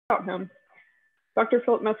about him. Dr.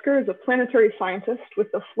 Philip Metzger is a planetary scientist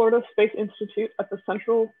with the Florida Space Institute at the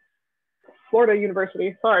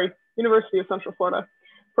University of Central Florida,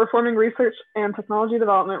 performing research and technology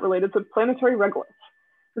development related to planetary regoliths.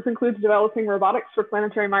 This includes developing robotics for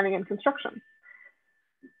planetary mining and construction.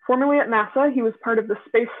 Formerly at NASA, he was part of the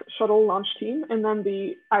Space Shuttle launch team and then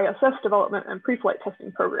the ISS development and preflight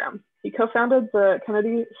testing program. He co-founded the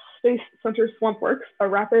Kennedy Space Center SwampWorks, a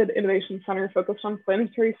rapid innovation center focused on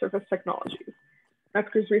planetary surface technologies.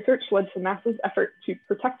 Metzger's research led to NASA's effort to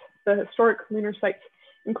protect the historic lunar sites,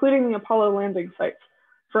 including the Apollo landing sites,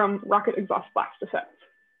 from rocket exhaust blast effects.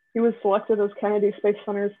 He was selected as Kennedy Space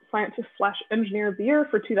Center's Scientist/Engineer of the Year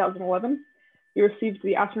for 2011. He received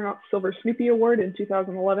the Astronaut Silver Snoopy Award in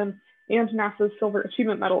 2011 and NASA's Silver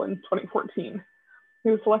Achievement Medal in 2014. He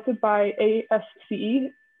was selected by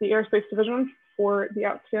ASCE, the Aerospace Division, for the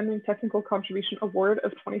Outstanding Technical Contribution Award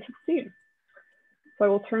of 2016. So I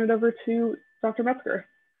will turn it over to Dr. Metzger.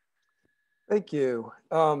 Thank you.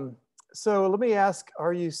 So let me ask,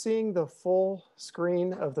 are you seeing the full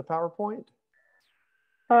screen of the PowerPoint?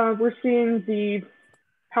 We're seeing the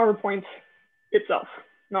PowerPoint itself,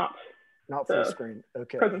 not full screen.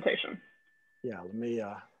 Okay. Presentation. Yeah, let me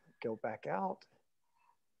go back out,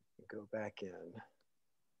 go back in.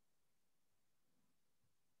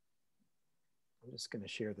 I'm just going to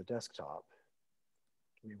share the desktop.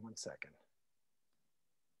 Give me 1 second.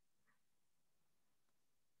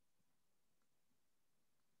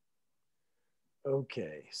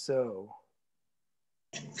 Okay, so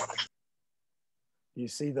you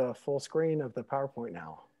see the full screen of the PowerPoint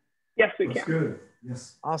now? Yes, we can. That's good.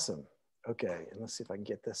 Yes. Awesome. Okay, and let's see if I can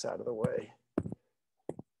get this out of the way.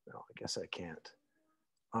 No, I guess I can't.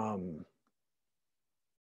 All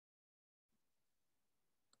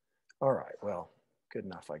right, well, good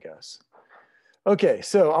enough, I guess. Okay,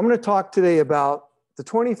 so I'm going to talk today about the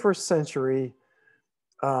 21st century.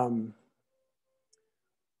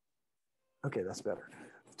 Okay, that's better.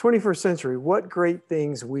 21st century, what great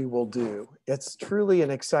things we will do. It's truly an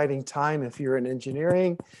exciting time if you're in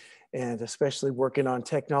engineering and especially working on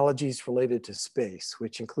technologies related to space,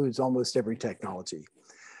 which includes almost every technology.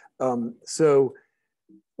 So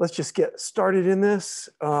let's just get started in this.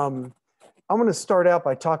 I'm going to start out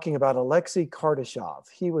by talking about Alexei Kardashev.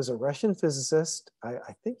 He was a Russian physicist.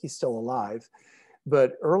 I think he's still alive,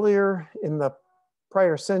 but earlier in the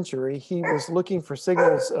prior century, he was looking for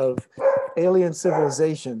signals of alien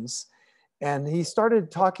civilizations. And he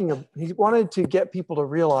started talking, he wanted to get people to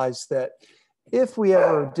realize that if we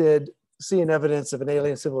ever did see an evidence of an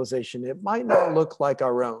alien civilization, it might not look like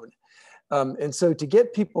our own. And so to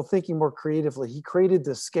get people thinking more creatively, he created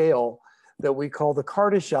the scale that we call the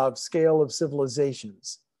Kardashev scale of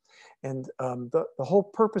civilizations. And the whole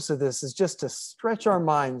purpose of this is just to stretch our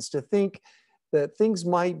minds to think that things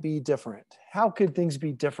might be different. How could things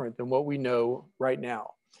be different than what we know right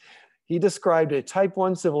now? He described a type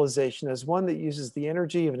 1 civilization as one that uses the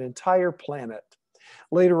energy of an entire planet.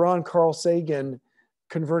 Later on, Carl Sagan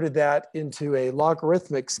converted that into a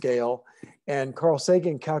logarithmic scale, and Carl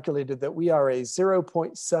Sagan calculated that we are a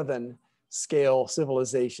 0.7 scale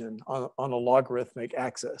civilization on a logarithmic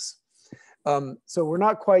axis. So we're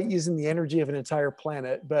not quite using the energy of an entire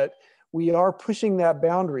planet, but we are pushing that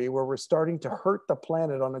boundary where we're starting to hurt the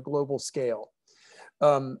planet on a global scale,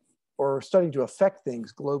 or starting to affect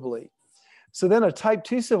things globally. So then a type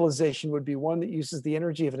 2 civilization would be one that uses the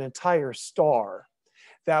energy of an entire star.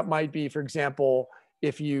 That might be, for example,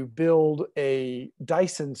 if you build a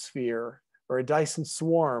Dyson sphere or a Dyson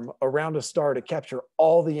swarm around a star to capture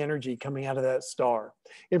all the energy coming out of that star.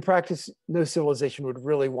 In practice, no civilization would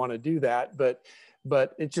really want to do that, but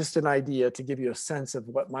it's just an idea to give you a sense of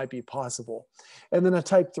what might be possible. And then a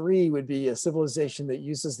type 3 would be a civilization that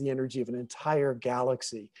uses the energy of an entire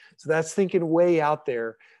galaxy. So that's thinking way out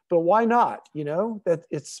there, but why not? You know, that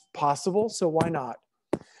it's possible, so why not?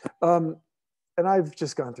 And I've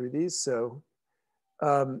just gone through these. So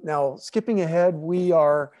now skipping ahead, we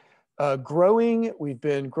are growing. We've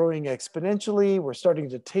been growing exponentially. We're starting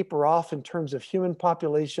to taper off in terms of human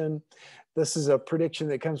population. This is a prediction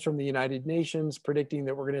that comes from the United Nations, predicting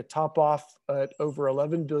that we're going to top off at over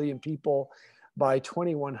 11 billion people by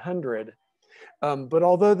 2100. But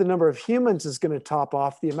although the number of humans is going to top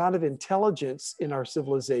off, the amount of intelligence in our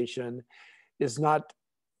civilization is not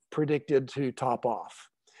predicted to top off.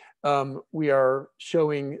 We are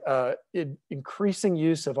showing increasing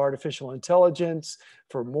use of artificial intelligence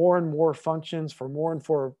for more and more functions, for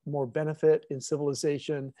more benefit in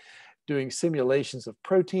civilization, doing simulations of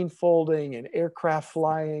protein folding and aircraft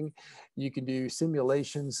flying. You can do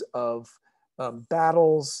simulations of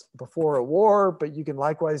battles before a war, but you can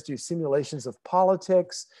likewise do simulations of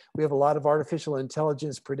politics. We have a lot of artificial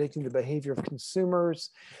intelligence predicting the behavior of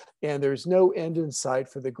consumers, and there's no end in sight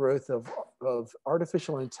for the growth of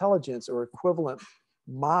artificial intelligence or equivalent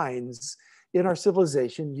minds in our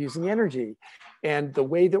civilization using energy. And the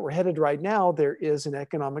way that we're headed right now, there is an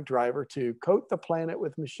economic driver to coat the planet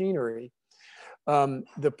with machinery.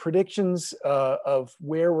 The predictions of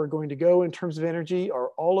where we're going to go in terms of energy are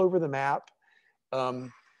all over the map.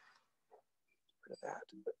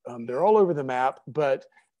 They're all over the map, but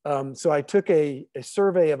so I took a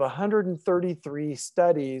survey of 133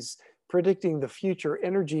 studies predicting the future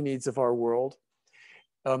energy needs of our world.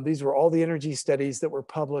 These were all the energy studies that were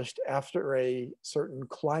published after a certain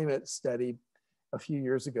climate study a few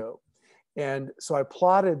years ago. And so I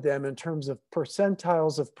plotted them in terms of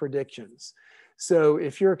percentiles of predictions. So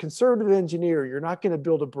if you're a conservative engineer, you're not going to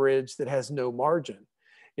build a bridge that has no margin.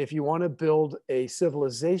 If you want to build a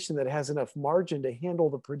civilization that has enough margin to handle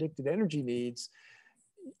the predicted energy needs,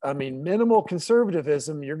 I mean, minimal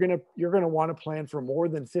conservatism, you're going to want to plan for more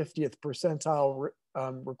than 50th percentile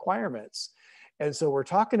requirements. And so we're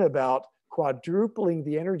talking about quadrupling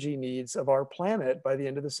the energy needs of our planet by the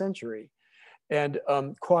end of the century. And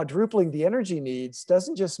quadrupling the energy needs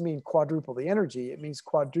doesn't just mean quadruple the energy, it means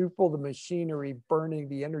quadruple the machinery burning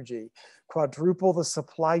the energy, quadruple the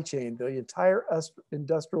supply chain, the entire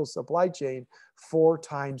industrial supply chain 4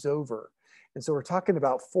 times over. And so we're talking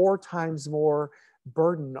about 4 times more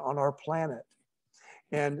burden on our planet.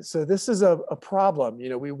 And so this is a problem. You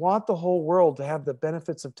know, we want the whole world to have the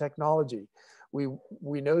benefits of technology.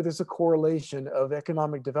 We know there's a correlation of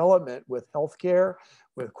economic development with healthcare,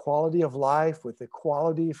 with quality of life, with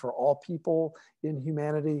equality for all people in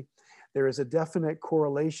humanity. There is a definite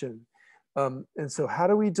correlation. And so how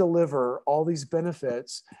do we deliver all these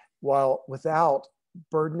benefits without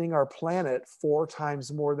burdening our planet 4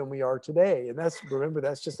 times more than we are today? And remember,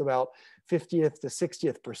 that's just about 50th to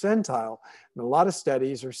 60th percentile. And a lot of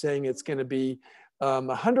studies are saying it's going to be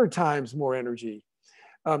 100 times more energy.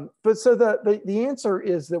 But so the answer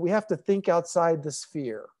is that we have to think outside the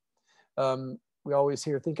sphere. We always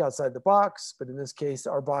hear think outside the box, but in this case,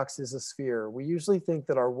 our box is a sphere. We usually think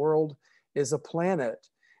that our world is a planet.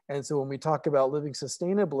 And so when we talk about living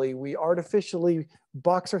sustainably, we artificially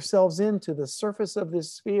box ourselves into the surface of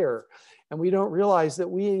this sphere. And we don't realize that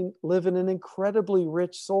we live in an incredibly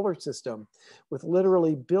rich solar system with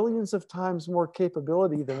literally billions of times more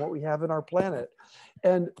capability than what we have in our planet.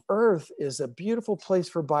 And Earth is a beautiful place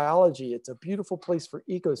for biology. It's a beautiful place for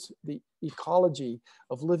the ecology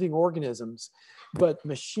of living organisms. But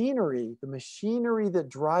machinery, the machinery that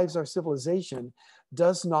drives our civilization,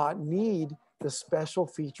 does not need the special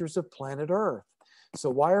features of planet Earth. So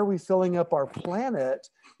why are we filling up our planet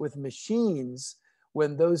with machines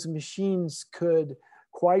when those machines could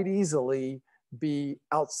quite easily be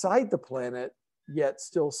outside the planet, yet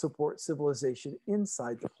still support civilization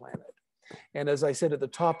inside the planet? And as I said at the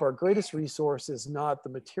top, our greatest resource is not the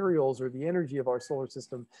materials or the energy of our solar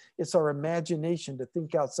system. It's our imagination to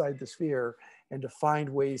think outside the sphere and to find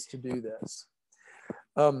ways to do this.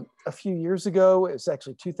 A few years ago, it's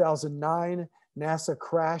actually 2009, NASA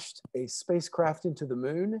crashed a spacecraft into the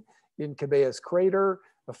moon in Cabeza's crater.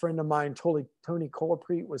 A friend of mine, Tony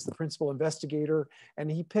Colapret, was the principal investigator,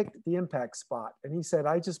 and he picked the impact spot. And he said,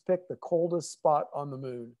 I just picked the coldest spot on the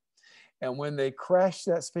moon. And when they crashed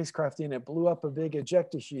that spacecraft in, it blew up a big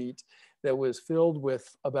ejecta sheet that was filled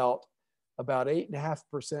with about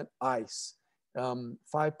 8.5% ice,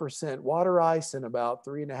 5% water ice, and about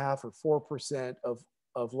 3.5 or 4%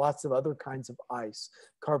 of lots of other kinds of ice,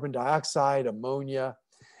 carbon dioxide, ammonia.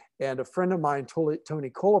 And a friend of mine, Tony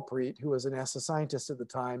Colapret, who was a NASA scientist at the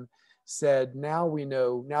time, said, now we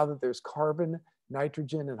know, now that there's carbon,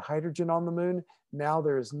 nitrogen, and hydrogen on the moon, now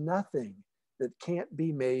there's nothing that can't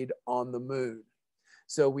be made on the moon.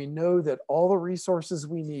 So we know that all the resources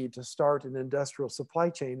we need to start an industrial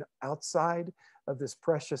supply chain outside of this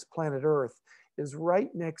precious planet Earth is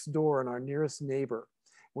right next door in our nearest neighbor.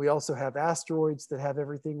 We also have asteroids that have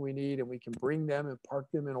everything we need, and we can bring them and park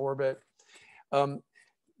them in orbit.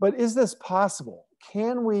 But is this possible?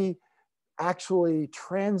 Can we actually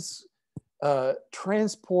transport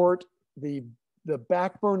the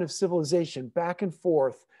backbone of civilization back and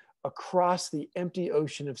forth across the empty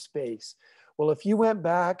ocean of space? Well, if you went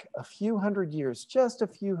back a few hundred years, just a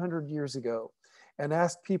few hundred years ago, and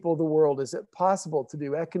asked people of the world, is it possible to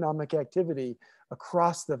do economic activity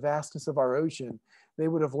across the vastness of our ocean? They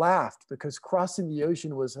would have laughed, because crossing the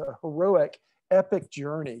ocean was a heroic, epic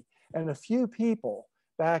journey. And a few people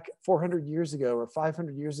back 400 years ago or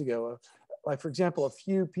 500 years ago, like for example, a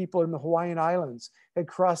few people in the Hawaiian Islands had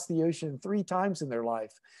crossed the ocean 3 times in their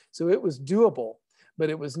life. So it was doable, but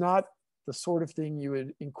it was not the sort of thing you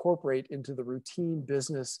would incorporate into the routine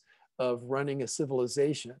business of running a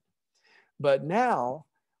civilization. But now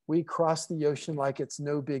we cross the ocean like it's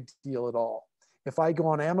no big deal at all. If I go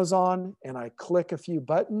on Amazon and I click a few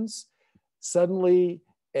buttons, suddenly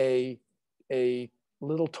a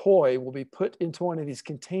little toy will be put into one of these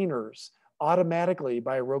containers automatically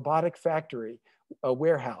by a robotic factory, a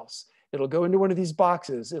warehouse. It'll go into one of these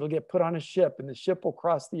boxes, it'll get put on a ship, and the ship will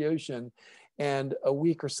cross the ocean. And a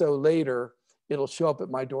week or so later, it'll show up at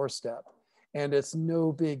my doorstep. And it's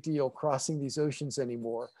no big deal crossing these oceans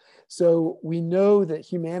anymore. So we know that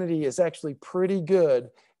humanity is actually pretty good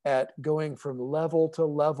at going from level to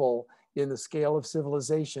level in the scale of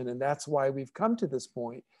civilization. And that's why we've come to this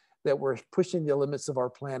point that we're pushing the limits of our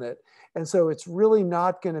planet. And so it's really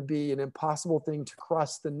not going to be an impossible thing to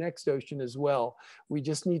cross the next ocean as well. We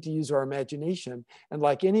just need to use our imagination. And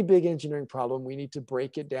like any big engineering problem, we need to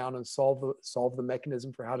break it down and solve the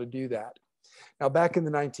mechanism for how to do that. Now, back in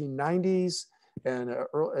the 1990s, and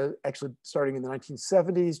actually starting in the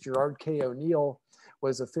 1970s, Gerard K. O'Neill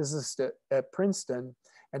was a physicist at Princeton,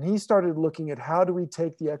 and he started looking at how do we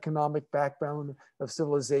take the economic backbone of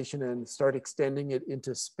civilization and start extending it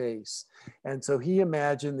into space. And so he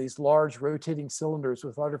imagined these large rotating cylinders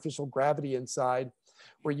with artificial gravity inside,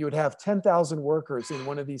 where you would have 10,000 workers in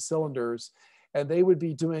one of these cylinders, and they would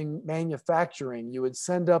be doing manufacturing. You would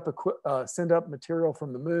send up material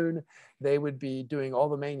from the moon. They would be doing all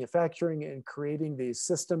the manufacturing and creating these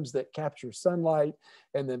systems that capture sunlight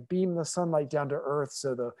and then beam the sunlight down to Earth.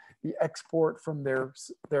 So the export from their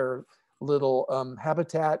little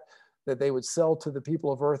habitat that they would sell to the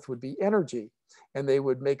people of Earth would be energy. And they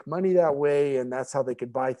would make money that way, and that's how they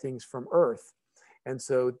could buy things from Earth. And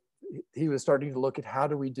so he was starting to look at how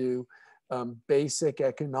do we do basic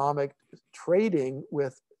economic trading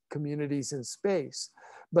with communities in space.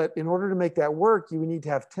 But in order to make that work, you would need to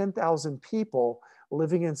have 10,000 people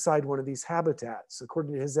living inside one of these habitats.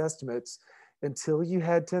 According to his estimates, until you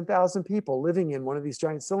had 10,000 people living in one of these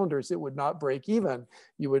giant cylinders, it would not break even.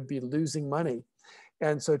 You would be losing money.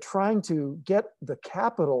 And so trying to get the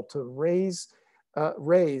capital to raised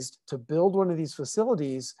to build one of these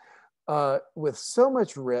facilities with so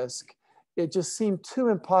much risk, it just seemed too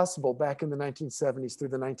impossible back in the 1970s through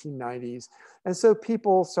the 1990s. And so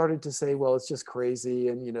people started to say, well, it's just crazy,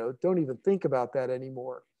 and don't even think about that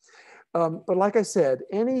anymore. But like I said,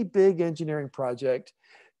 any big engineering project,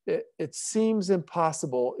 it seems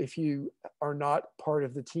impossible if you are not part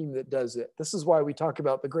of the team that does it. This is why we talk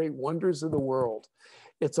about the great wonders of the world.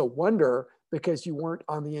 It's a wonder because you weren't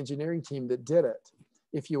on the engineering team that did it.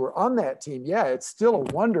 If you were on that team, yeah, it's still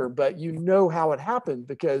a wonder, but you know how it happened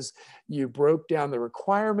because you broke down the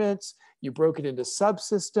requirements, you broke it into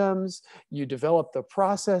subsystems, you developed the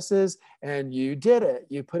processes, and you did it.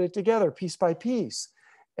 You put it together piece by piece.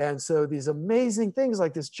 And so these amazing things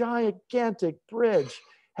like this gigantic bridge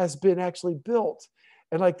has been actually built.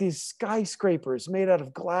 And like these skyscrapers made out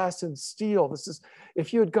of glass and steel. This is,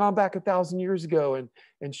 if you had gone back 1,000 years ago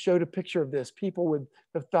and showed a picture of this, people would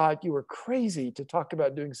have thought you were crazy to talk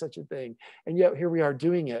about doing such a thing. And yet here we are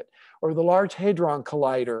doing it. Or the Large Hadron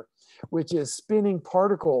Collider, which is spinning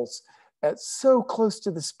particles at so close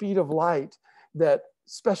to the speed of light that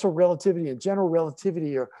special relativity and general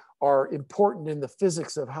relativity are important in the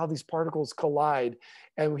physics of how these particles collide.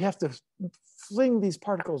 And we have to fling these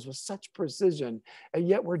particles with such precision, and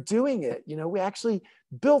yet we're doing it. We actually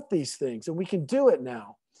built these things and we can do it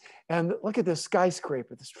now. And look at this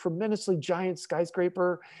skyscraper, this tremendously giant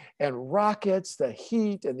skyscraper, and rockets, the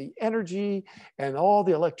heat and the energy and all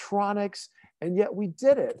the electronics. And yet we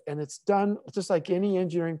did it. And it's done just like any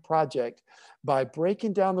engineering project by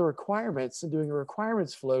breaking down the requirements and doing a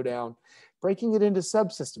requirements flow down, breaking it into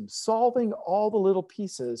subsystems, solving all the little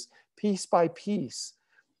pieces, piece by piece.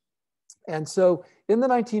 And so in the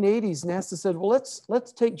 1980s, NASA said, well,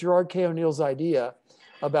 let's take Gerard K. O'Neill's idea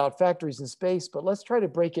about factories in space, but let's try to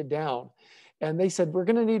break it down. And they said, we're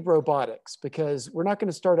going to need robotics because we're not going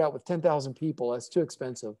to start out with 10,000 people. That's too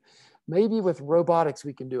expensive. Maybe with robotics,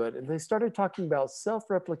 we can do it. And they started talking about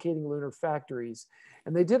self-replicating lunar factories.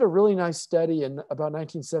 And they did a really nice study in about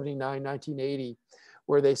 1979, 1980,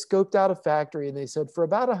 where they scoped out a factory and they said for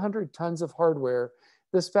about 100 tons of hardware,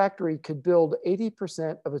 this factory could build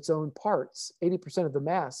 80% of its own parts, 80% of the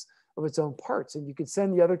mass of its own parts. And you could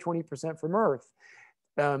send the other 20% from Earth.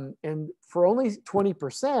 And for only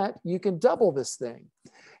 20%, you can double this thing.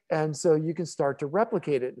 And so you can start to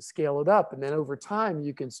replicate it and scale it up. And then over time,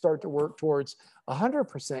 you can start to work towards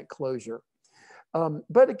 100% closure.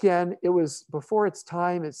 But again, it was before its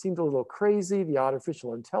time. It seemed a little crazy. The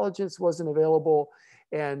artificial intelligence wasn't available.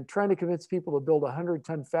 And trying to convince people to build a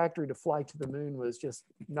 100-ton factory to fly to the moon was just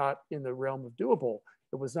not in the realm of doable.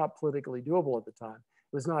 It was not politically doable at the time.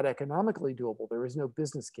 It was not economically doable. There was no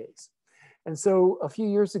business case. And so a few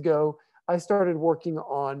years ago, I started working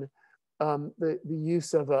on the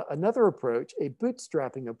use of another approach, a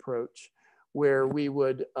bootstrapping approach, where we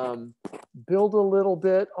would build a little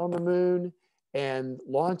bit on the moon and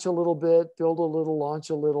launch a little bit, build a little, launch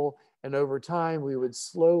a little, and over time we would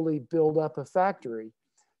slowly build up a factory.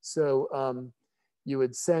 So you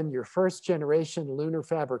would send your first generation lunar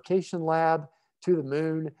fabrication lab to the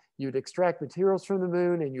moon, you would extract materials from the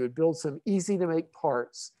moon, and you would build some easy to make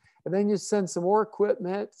parts. And then you send some more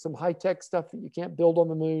equipment, some high-tech stuff that you can't build on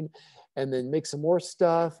the moon, and then make some more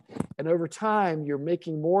stuff. And over time, you're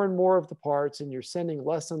making more and more of the parts, and you're sending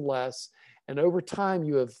less and less. And over time,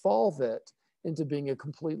 you evolve it into being a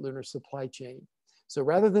complete lunar supply chain. So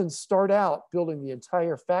rather than start out building the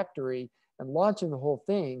entire factory and launching the whole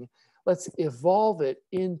thing, let's evolve it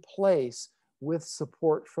in place with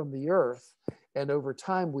support from the Earth. And over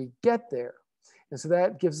time, we get there. And so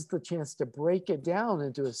that gives us the chance to break it down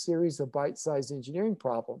into a series of bite-sized engineering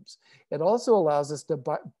problems. It also allows us to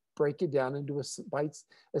break it down into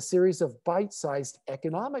a series of bite-sized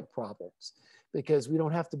economic problems, because we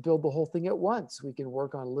don't have to build the whole thing at once. We can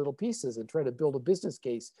work on little pieces and try to build a business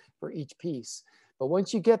case for each piece. But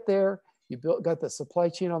once you get there, you got the supply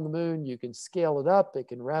chain on the moon, you can scale it up, it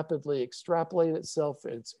can rapidly extrapolate itself,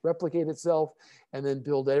 it's replicate itself, and then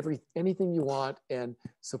build anything you want and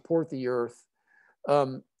support the Earth.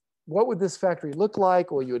 What would this factory look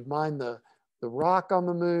like? Well, you would mine the rock on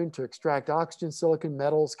the moon to extract oxygen, silicon,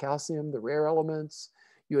 metals, calcium, the rare elements.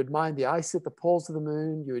 You would mine the ice at the poles of the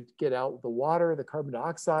moon. You would get out the water, the carbon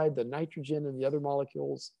dioxide, the nitrogen, and the other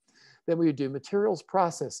molecules. Then we would do materials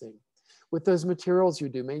processing. With those materials, you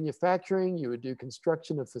would do manufacturing, you would do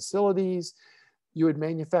construction of facilities, you would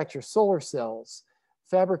manufacture solar cells,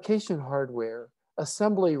 fabrication hardware,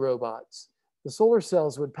 assembly robots. The solar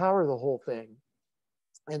cells would power the whole thing.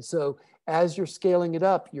 And so as you're scaling it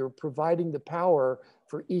up, you're providing the power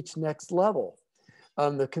for each next level.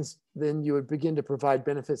 Then you would begin to provide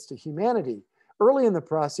benefits to humanity. Early in the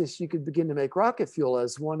process, you could begin to make rocket fuel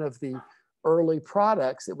as one of the early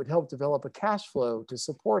products that would help develop a cash flow to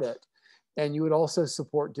support it. And you would also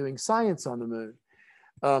support doing science on the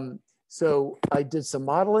moon. So I did some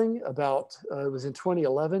modeling about, it was in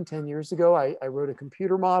 2011, 10 years ago. I wrote a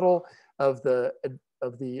computer model of the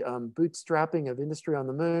bootstrapping of industry on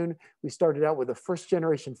the moon. We started out with a first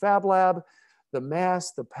generation fab lab. The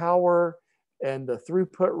mass, the power, and the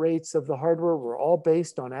throughput rates of the hardware were all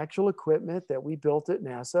based on actual equipment that we built at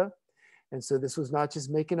NASA. And so this was not just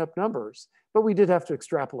making up numbers, but we did have to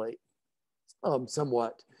extrapolate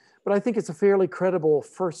somewhat. But I think it's a fairly credible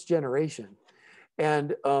first generation.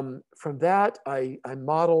 And from that, I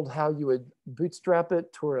modeled how you would bootstrap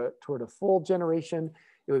it toward a full generation.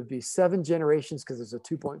 It would be 7 generations, because there's a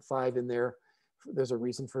 2.5 in there. There's a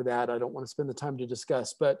reason for that. I don't want to spend the time to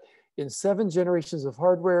discuss. But in 7 generations of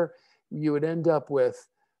hardware, you would end up with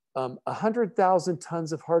 100,000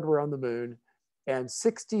 tons of hardware on the moon and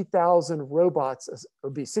 60,000 robots. It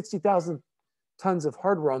would be 60,000 tons of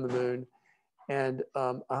hardware on the moon and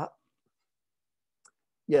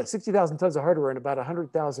 60,000 tons of hardware and about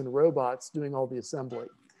 100,000 robots doing all the assembly.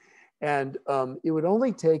 And it would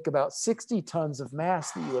only take about 60 tons of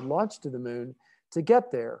mass that you would launch to the moon to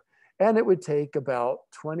get there. And it would take about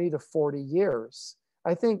 20 to 40 years.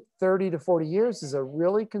 I think 30 to 40 years is a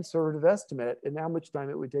really conservative estimate in how much time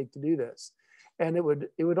it would take to do this. And it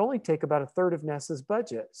would only take about 1/3 of NASA's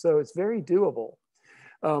budget. So it's very doable.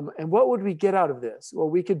 And what would we get out of this? Well,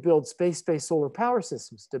 we could build space-based solar power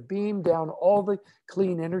systems to beam down all the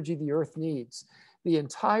clean energy the Earth needs. The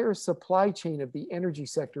entire supply chain of the energy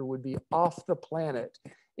sector would be off the planet,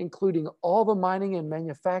 including all the mining and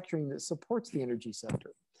manufacturing that supports the energy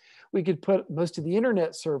sector. We could put most of the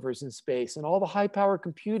internet servers in space and all the high power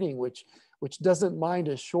computing, which doesn't mind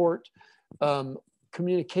a short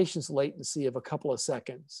communications latency of a couple of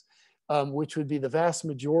seconds, which would be the vast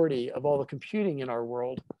majority of all the computing in our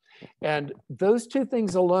world. And those 2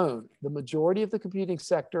 things alone, the majority of the computing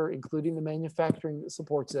sector, including the manufacturing that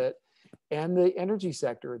supports it, and the energy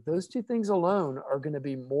sector, those 2 things alone are going to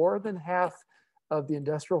be more than half of the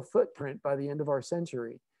industrial footprint by the end of our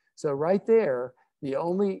century. So right there, the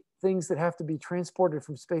only things that have to be transported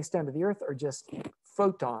from space down to the Earth are just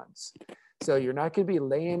photons. So you're not going to be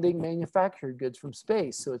landing manufactured goods from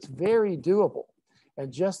space. So it's very doable.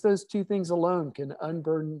 And just those two things alone can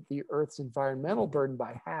unburden the Earth's environmental burden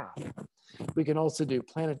by half. We can also do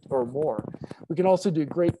or more. We can also do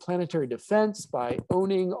great planetary defense by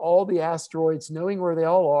owning all the asteroids, knowing where they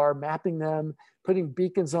all are, mapping them, putting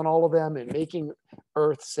beacons on all of them, and making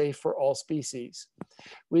Earth safe for all species.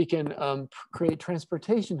 We can create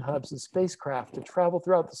transportation hubs and spacecraft to travel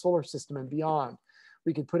throughout the solar system and beyond.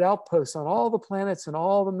 We could put outposts on all the planets and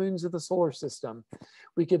all the moons of the solar system.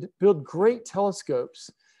 We could build great telescopes.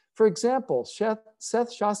 For example, Seth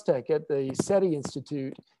Shostak at the SETI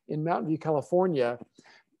Institute in Mountain View, California,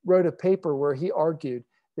 wrote a paper where he argued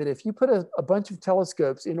that if you put a bunch of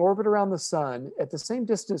telescopes in orbit around the sun at the same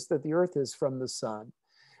distance that the Earth is from the sun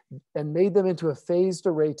and made them into a phased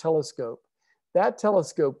array telescope, that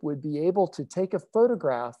telescope would be able to take a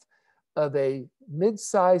photograph of a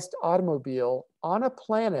mid-sized automobile on a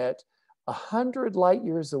planet 100 light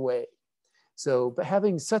years away. So but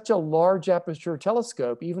having such a large aperture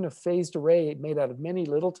telescope, even a phased array made out of many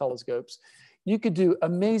little telescopes, you could do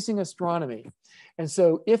amazing astronomy. And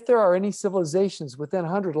so if there are any civilizations within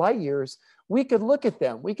 100 light years, we could look at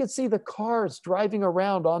them. We could see the cars driving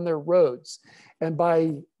around on their roads. And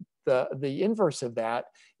by the inverse of that,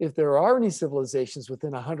 if there are any civilizations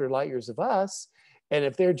within 100 light years of us, and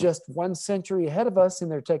if they're just 1 century ahead of us in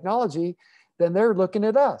their technology, then they're looking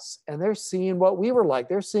at us and they're seeing what we were like.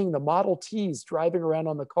 They're seeing the Model Ts driving around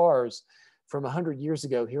on the cars from 100 years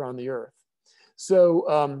ago here on the Earth.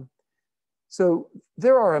 So, so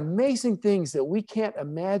there are amazing things that we can't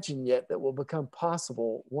imagine yet that will become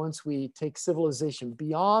possible once we take civilization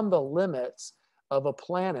beyond the limits of a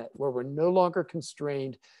planet where we're no longer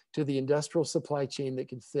constrained to the industrial supply chain that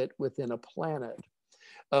can fit within a planet.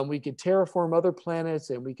 We could terraform other planets,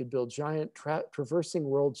 and we could build giant traversing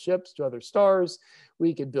world ships to other stars.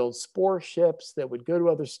 We could build spore ships that would go to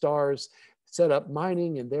other stars, set up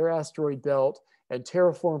mining in their asteroid belt, and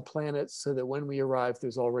terraform planets so that when we arrive,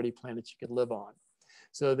 there's already planets you could live on.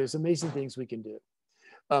 So there's amazing things we can do.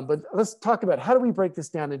 But let's talk about how do we break this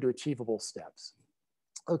down into achievable steps.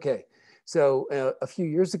 Okay, so a few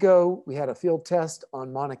years ago, we had a field test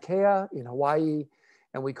on Mauna Kea in Hawaii,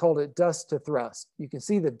 and we called it dust to thrust. You can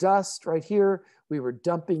see the dust right here. We were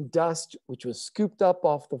dumping dust, which was scooped up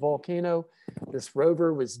off the volcano. This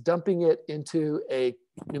rover was dumping it into a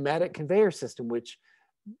pneumatic conveyor system, which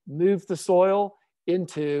moved the soil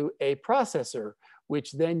into a processor,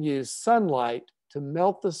 which then used sunlight to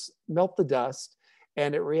melt the dust,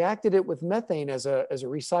 and it reacted it with methane as a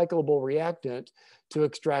recyclable reactant to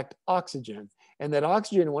extract oxygen. And that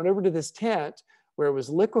oxygen went over to this tent where it was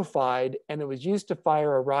liquefied, and it was used to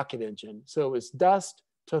fire a rocket engine. So it was dust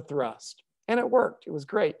to thrust, and it worked. It was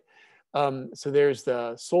great. So there's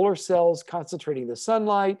the solar cells concentrating the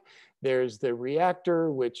sunlight. There's the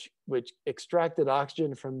reactor, which extracted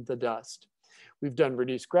oxygen from the dust. We've done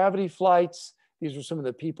reduced gravity flights. These were some of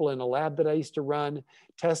the people in a lab that I used to run,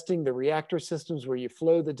 testing the reactor systems where you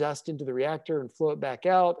flow the dust into the reactor and flow it back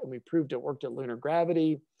out, and we proved it worked at lunar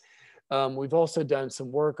gravity. We've also done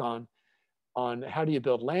some work on how do you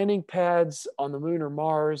build landing pads on the moon or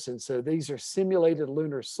Mars. And so these are simulated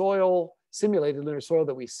lunar soil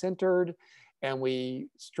that we centered, and we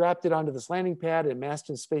strapped it onto this landing pad, and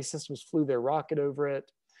Masten Space Systems flew their rocket over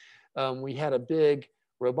it. We had a big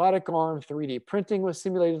robotic arm 3D printing with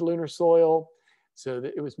simulated lunar soil. So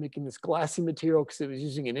that it was making this glassy material because it was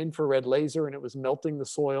using an infrared laser, and it was melting the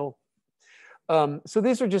soil. So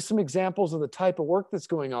these are just some examples of the type of work that's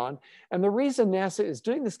going on. And the reason NASA is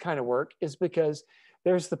doing this kind of work is because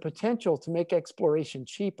there's the potential to make exploration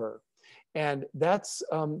cheaper. And that's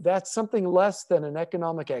something less than an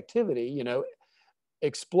economic activity. You know,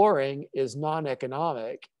 exploring is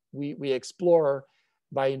non-economic. We explore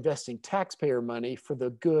by investing taxpayer money for the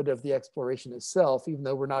good of the exploration itself, even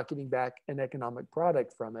though we're not getting back an economic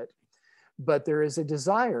product from it. But there is a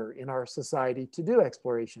desire in our society to do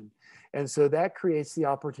exploration. And so that creates the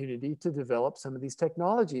opportunity to develop some of these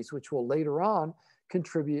technologies, which will later on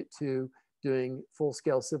contribute to doing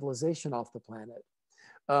full-scale civilization off the planet.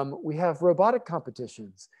 We have robotic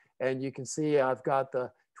competitions. And you can see I've got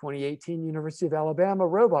the 2018 University of Alabama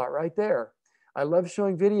robot right there. I love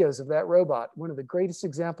showing videos of that robot. One of the greatest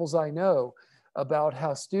examples I know about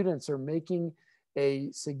how students are making a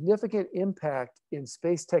significant impact in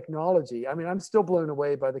space technology. I mean, I'm still blown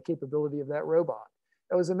away by the capability of that robot.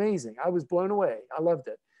 That was amazing. I was blown away. I loved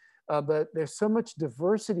it. But there's so much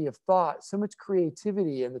diversity of thought, so much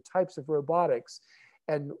creativity in the types of robotics.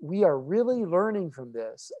 And we are really learning from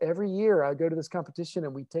this. Every year I go to this competition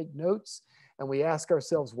and we take notes and we ask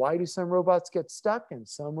ourselves, why do some robots get stuck and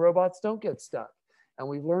some robots don't get stuck? And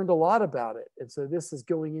we've learned a lot about it. And so this is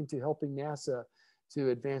going into helping NASA to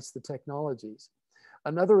advance the technologies.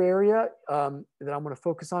 Another area that I'm going to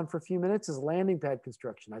focus on for a few minutes is landing pad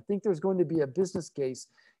construction. I think there's going to be a business case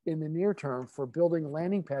in the near term for building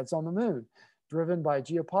landing pads on the moon, driven by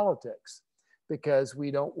geopolitics, because we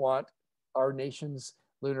don't want our nation's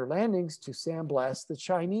lunar landings to sandblast the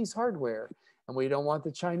Chinese hardware. And we don't want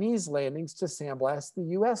the Chinese landings to sandblast the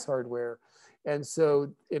US hardware. And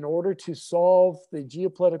so in order to solve the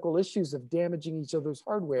geopolitical issues of damaging each other's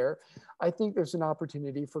hardware, I think there's an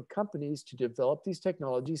opportunity for companies to develop these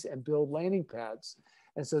technologies and build landing pads.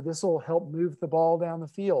 And so this will help move the ball down the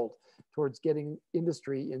field towards getting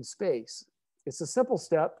industry in space. It's a simple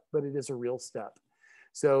step, but it is a real step.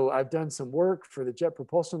 So I've done some work for the Jet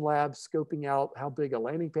Propulsion Lab, scoping out how big a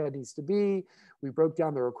landing pad needs to be. We broke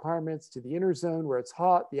down the requirements to the inner zone where it's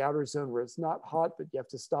hot, the outer zone where it's not hot, but you have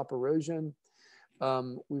to stop erosion.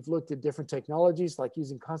 We've looked at different technologies like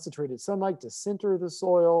using concentrated sunlight to center the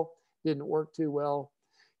soil. Didn't work too well.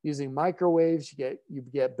 Using microwaves, you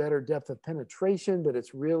get better depth of penetration, but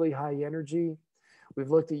it's really high energy. We've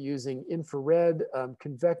looked at using infrared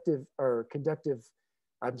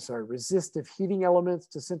resistive heating elements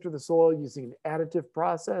to center the soil using an additive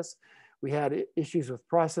process. We had issues with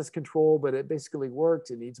process control, but it basically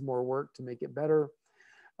worked. It needs more work to make it better.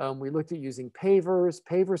 We looked at using pavers.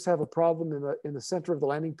 Pavers have a problem in the center of the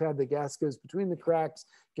landing pad. The gas goes between the cracks,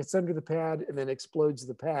 gets under the pad, and then explodes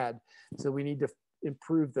the pad. So we need to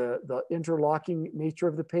improve the interlocking nature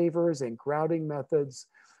of the pavers and grouting methods,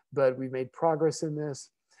 but we made progress in this.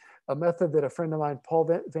 A method that a friend of mine, Paul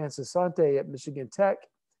Vansasante at Michigan Tech,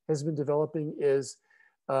 has been developing is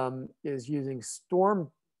using storm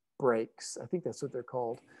brakes. I think that's what they're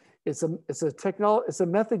called. It's a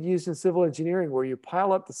method used in civil engineering where you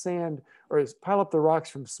pile up the sand or pile up the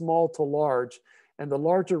rocks from small to large, and the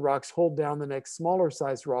larger rocks hold down the next smaller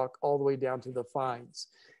sized rock all the way down to the fines.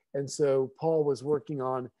 And so Paul was working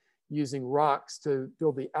on using rocks to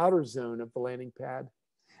build the outer zone of the landing pad.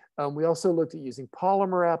 We also looked at using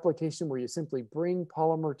polymer application where you simply bring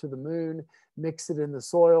polymer to the moon, mix it in the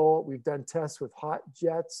soil. We've done tests with hot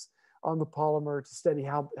jets on the polymer to study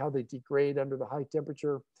how they degrade under the high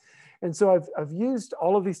temperature. And so I've used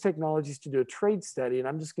all of these technologies to do a trade study, and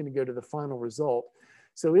I'm just going to go to the final result.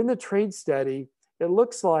 So in the trade study, it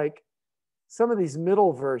looks like some of these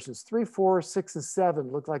middle versions, 3, 4, 6, and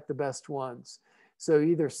 7 look like the best ones. So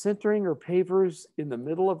either sintering or pavers in the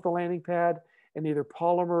middle of the landing pad, and either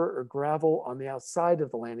polymer or gravel on the outside of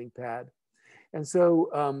the landing pad. And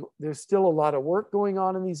so there's still a lot of work going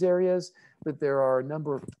on in these areas, but there are a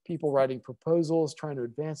number of people writing proposals, trying to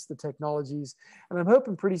advance the technologies. And I'm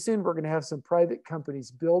hoping pretty soon we're going to have some private companies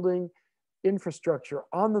building infrastructure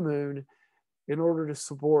on the moon in order to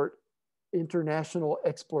support international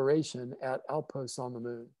exploration at outposts on the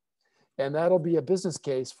moon. And that'll be a business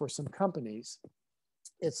case for some companies.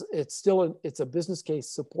 It's a business case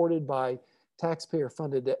supported by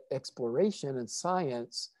taxpayer-funded exploration and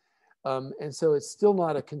science. And so it's still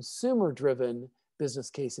not a consumer-driven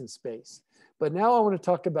business case in space. But now I want to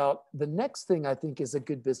talk about the next thing I think is a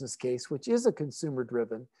good business case, which is a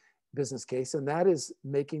consumer-driven business case, and that is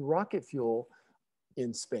making rocket fuel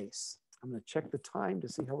in space. I'm going to check the time to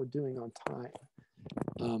see how we're doing on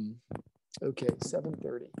time. Okay,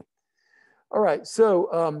 7:30. All right,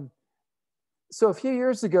 so a few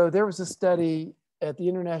years ago, there was a study at the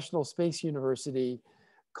International Space University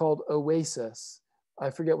called OASIS.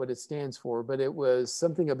 I forget what it stands for, but it was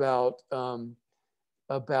something about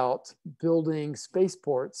building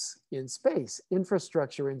spaceports in space,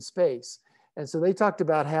 infrastructure in space. And so they talked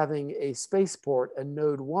about having a spaceport, a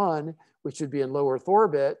node 1, which would be in low Earth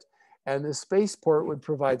orbit, and the spaceport would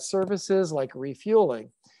provide services like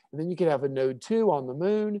refueling. And then you could have a node 2 on the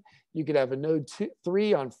moon. You could have a node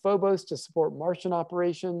 3 on Phobos to support Martian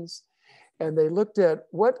operations. And they looked at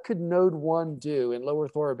what could node 1 do in low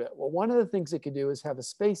Earth orbit. Well, one of the things it could do is have a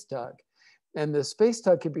space tug. And the space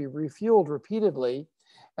tug could be refueled repeatedly.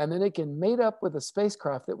 And then it can mate up with a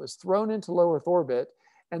spacecraft that was thrown into low Earth orbit.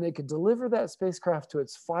 And they could deliver that spacecraft to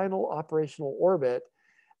its final operational orbit.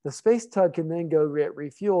 The space tug can then go get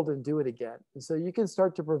refueled and do it again. And so you can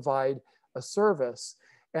start to provide a service.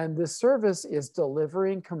 And this service is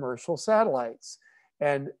delivering commercial satellites.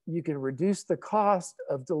 And you can reduce the cost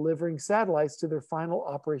of delivering satellites to their final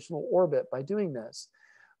operational orbit by doing this.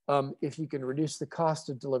 If you can reduce the cost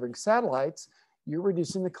of delivering satellites, you're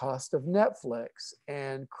reducing the cost of Netflix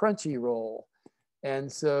and Crunchyroll.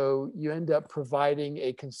 And so you end up providing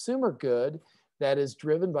a consumer good that is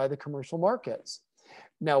driven by the commercial markets.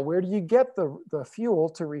 Now, where do you get the fuel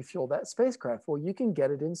to refuel that spacecraft? Well, you can get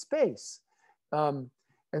it in space. And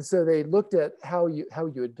so they looked at how you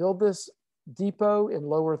would build this depot in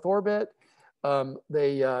low Earth orbit.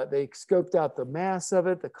 They scoped out the mass of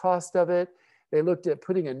it, the cost of it. They looked at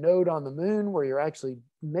putting a node on the moon where you're actually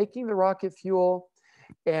making the rocket fuel.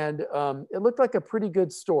 And it looked like a pretty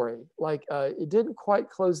good story. Like it didn't quite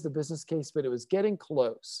close the business case, but it was getting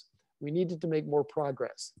close. We needed to make more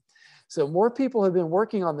progress. So more people have been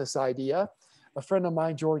working on this idea. A friend of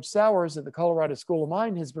mine, George Sowers at the Colorado School of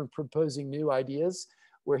Mine, has been proposing new ideas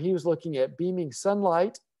where he was looking at beaming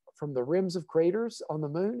sunlight from the rims of craters on the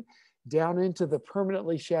moon down into the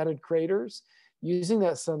permanently shattered craters, using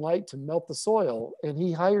that sunlight to melt the soil. And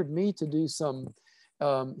he hired me to do some,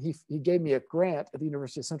 he gave me a grant at the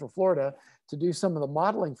University of Central Florida to do some of the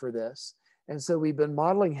modeling for this. And so we've been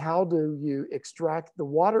modeling how do you extract the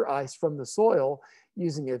water ice from the soil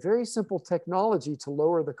using a very simple technology to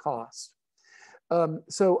lower the cost.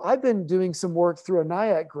 So I've been doing some work through a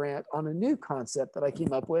NIAC grant on a new concept that I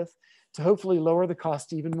came up with to hopefully lower the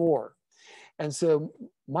cost even more. And so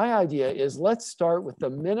my idea is let's start with the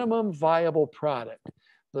minimum viable product,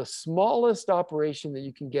 the smallest operation that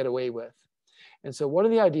you can get away with. And so one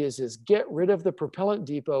of the ideas is get rid of the propellant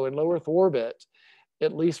depot in low Earth orbit,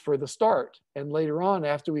 at least for the start. And later on,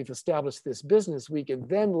 after we've established this business, we can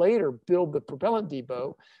then later build the propellant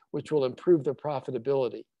depot, which will improve the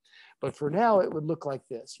profitability. But for now, it would look like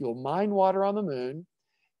this. You'll mine water on the moon.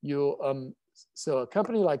 So a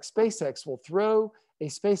company like SpaceX will throw a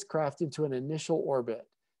spacecraft into an initial orbit.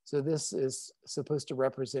 So this is supposed to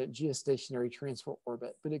represent geostationary transfer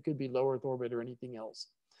orbit, but it could be low Earth orbit or anything else.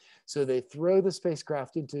 So they throw the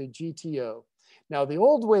spacecraft into GTO. Now, the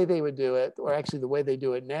old way they would do it, or actually the way they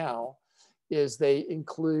do it now, is they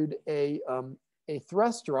include a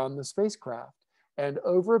thruster on the spacecraft. And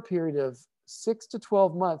over a period of 6 to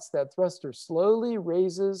 12 months, that thruster slowly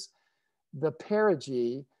raises the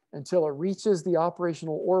perigee until it reaches the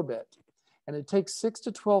operational orbit. And it takes 6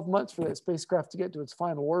 to 12 months for that spacecraft to get to its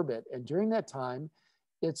final orbit. And during that time,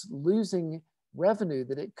 it's losing revenue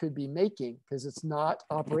that it could be making because it's not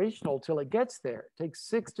operational till it gets there. It takes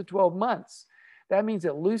 6 to 12 months. That means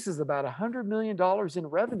it loses about $100 million in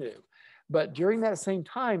revenue. But during that same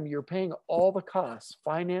time, you're paying all the costs,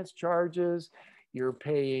 finance charges, you're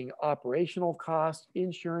paying operational costs,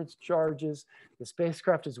 insurance charges. The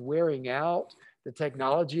spacecraft is wearing out. The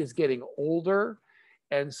technology is getting older.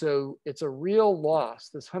 And so it's a real loss.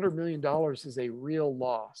 This $100 million is a real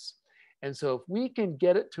loss. And so if we can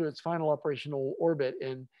get it to its final operational orbit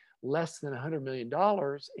in less than $100 million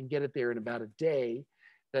and get it there in about a day,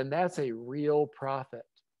 then that's a real profit.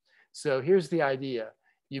 So here's the idea.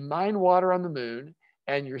 You mine water on the moon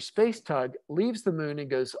and your space tug leaves the moon and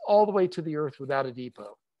goes all the way to the Earth without a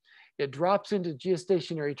depot. It drops into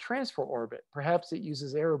geostationary transfer orbit. Perhaps it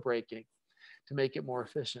uses aerobraking to make it more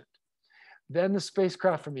efficient. Then the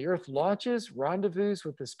spacecraft from the Earth launches, rendezvous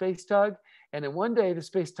with the space tug, and in one day the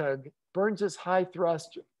space tug burns its high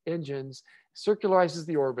thrust engines, circularizes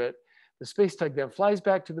the orbit. The space tug then flies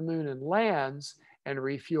back to the moon and lands and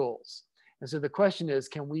refuels. And so the question is,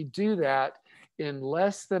 can we do that in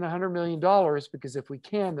less than $100 million? Because if we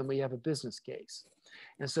can, then we have a business case.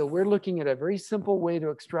 And so we're looking at a very simple way to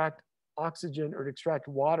extract oxygen or to extract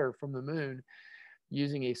water from the moon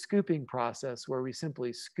using a scooping process where we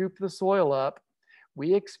simply scoop the soil up.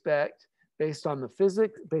 We expect, based on the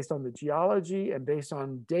physics, based on the geology, and based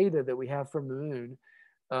on data that we have from the moon,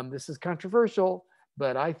 this is controversial,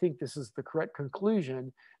 but I think this is the correct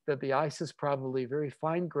conclusion, that the ice is probably very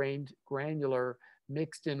fine-grained, granular,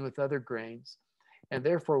 mixed in with other grains. And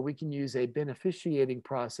therefore, we can use a beneficiating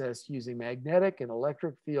process using magnetic and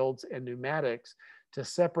electric fields and pneumatics to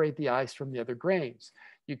separate the ice from the other grains.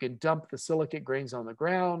 You can dump the silicate grains on the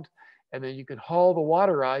ground, and then you can haul the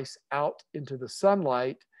water ice out into the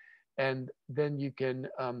sunlight, and then you can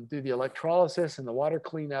do the electrolysis and the water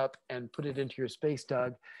cleanup and put it into your space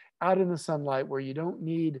tug out in the sunlight where you don't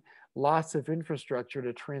need lots of infrastructure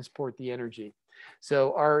to transport the energy.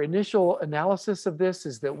 So our initial analysis of this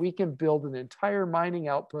is that we can build an entire mining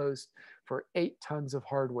outpost for 8 tons of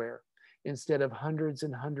hardware instead of hundreds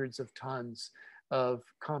and hundreds of tons of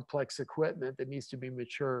complex equipment that needs to be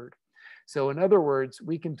matured. So in other words,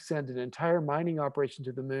 we can send an entire mining operation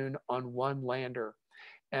to the moon on one lander.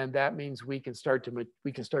 And that means we can start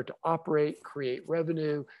to operate, create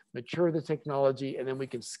revenue, mature the technology, and then we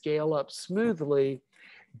can scale up smoothly,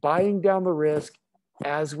 buying down the risk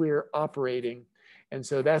as we're operating. And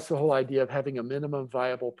so that's the whole idea of having a minimum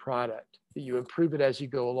viable product, that you improve it as you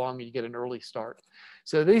go along and you get an early start.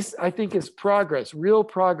 So this, I think, is progress, real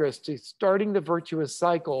progress to starting the virtuous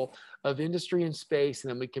cycle of industry and space,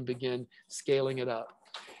 and then we can begin scaling it up.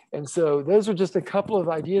 And so those are just a couple of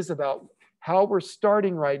ideas about how we're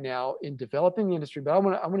starting right now in developing the industry. But I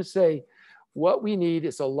want to say What we need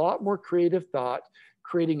is a lot more creative thought,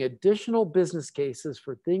 creating additional business cases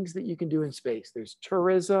for things that you can do in space. There's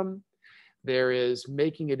tourism, there is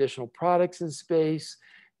making additional products in space,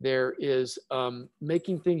 there is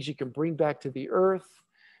making things you can bring back to the Earth,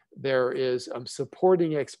 there is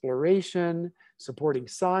supporting exploration, supporting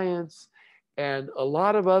science, and a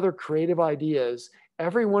lot of other creative ideas.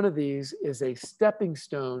 Every one of these is a stepping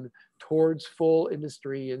stone towards full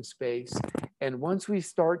industry in space. And once we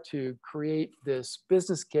start to create this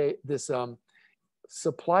business case, this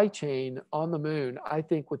supply chain on the moon, I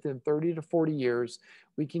think within 30 to 40 years,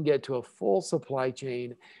 we can get to a full supply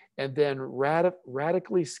chain and then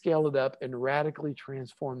radically scale it up and radically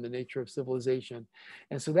transform the nature of civilization.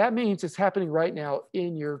 And so that means it's happening right now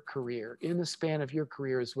in your career. In the span of your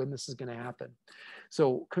career is when this is going to happen.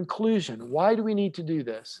 So conclusion, why do we need to do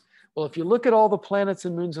this? Well, if you look at all the planets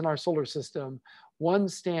and moons in our solar system, one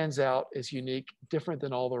stands out as unique, different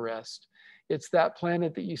than all the rest. It's that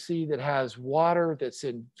planet that you see that has water that's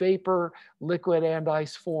in vapor, liquid and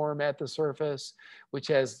ice form at the surface, which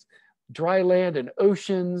has dry land and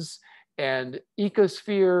oceans and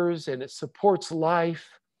ecospheres, and it supports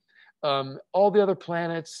life. All the other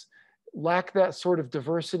planets lack that sort of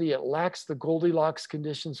diversity. It lacks the Goldilocks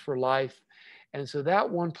conditions for life. And so that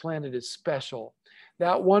one planet is special.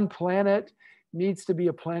 That one planet needs to be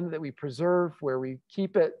a planet that we preserve, where we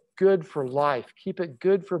keep it good for life, keep it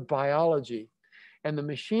good for biology. And the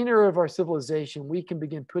machinery of our civilization, we can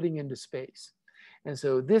begin putting into space. And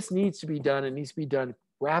so this needs to be done. It needs to be done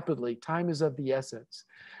rapidly. Time is of the essence.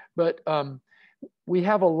 But we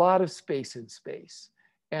have a lot of space in space.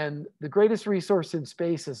 And the greatest resource in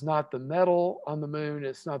space is not the metal on the moon.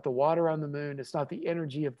 It's not the water on the moon. It's not the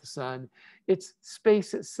energy of the sun. It's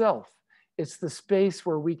space itself. It's the space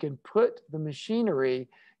where we can put the machinery,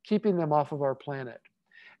 keeping them off of our planet.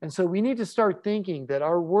 And so we need to start thinking that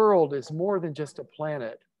our world is more than just a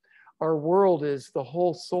planet. Our world is the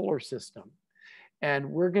whole solar system. And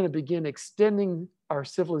we're going to begin extending our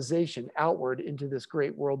civilization outward into this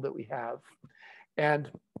great world that we have. And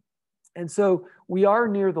so we are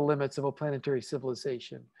near the limits of a planetary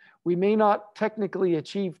civilization. We may not technically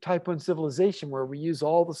achieve type 1 civilization where we use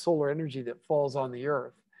all the solar energy that falls on the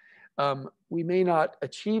Earth. We may not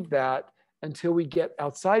achieve that until we get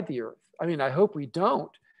outside the Earth. I mean, I hope we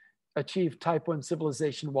don't achieve type 1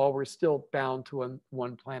 civilization while we're still bound to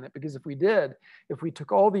one planet. Because if we did, if we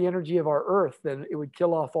took all the energy of our Earth, then it would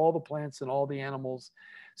kill off all the plants and all the animals.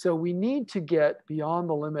 So we need to get beyond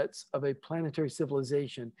the limits of a planetary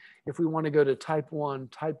civilization if we want to go to type 1,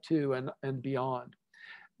 type 2, and beyond.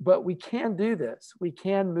 But we can do this. We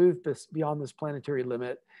can move this beyond this planetary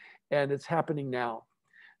limit, and it's happening now.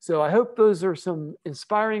 So I hope those are some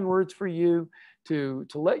inspiring words for you to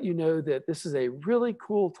let you know that this is a really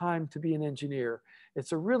cool time to be an engineer.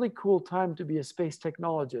 It's a really cool time to be a space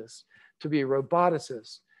technologist, to be a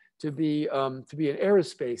roboticist, to be in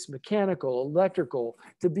aerospace, mechanical, electrical,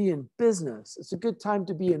 to be in business. It's a good time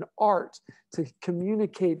to be in art, to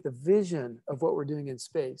communicate the vision of what we're doing in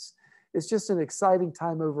space. It's just an exciting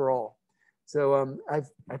time overall. So I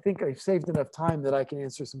think I've saved enough time that I can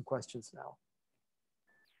answer some questions now.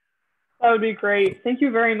 That would be great. Thank you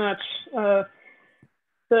very much.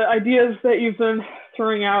 The ideas that you've been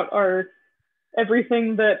throwing out are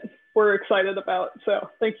everything that we're excited about. So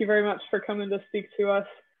thank you very much for coming to speak to us.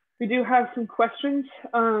 We do have some questions.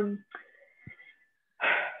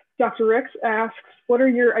 Dr. Ricks asks, what are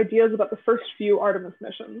your ideas about the first few Artemis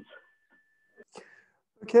missions?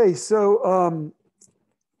 Okay, so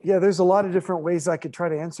yeah, there's a lot of different ways I could try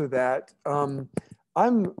to answer that.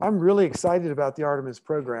 I'm really excited about the Artemis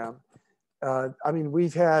program. I mean,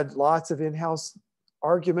 we've had lots of in-house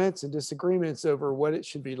arguments and disagreements over what it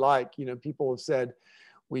should be like. You know, people have said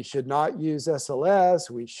we should not use SLS,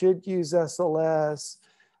 we should use SLS,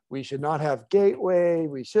 we should not have gateway,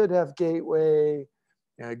 we should have gateway.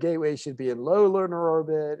 Gateway should be in low lunar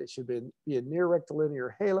orbit, it should be in near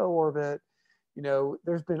rectilinear halo orbit. You know,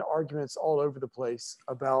 there's been arguments all over the place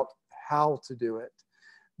about how to do it.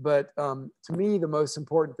 But to me, the most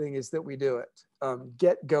important thing is that we do it,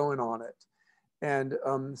 get going on it. And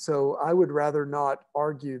so I would rather not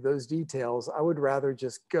argue those details. I would rather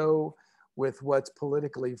just go with what's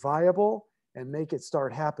politically viable and make it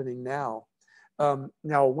start happening now.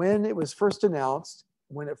 Now, when it was first announced,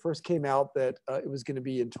 when it first came out that it was going to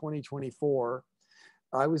be in 2024,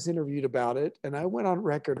 I was interviewed about it, and I went on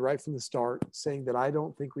record right from the start saying that I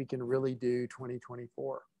don't think we can really do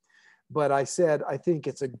 2024. But I said, I think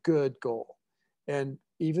it's a good goal. And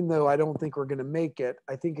even though I don't think we're going to make it,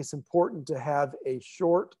 I think it's important to have a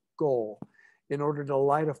short goal in order to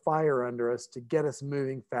light a fire under us to get us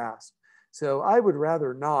moving fast. So I would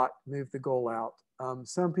rather not move the goal out.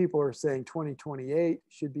 Some people are saying 2028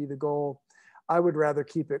 should be the goal. I would rather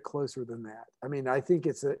keep it closer than that. I mean, I think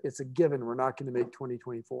it's a given we're not going to make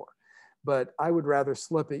 2024, but I would rather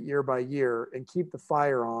slip it year by year and keep the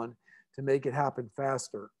fire on to make it happen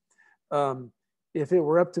faster. If it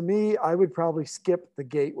were up to me, I would probably skip the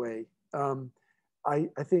gateway. I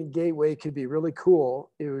think gateway could be really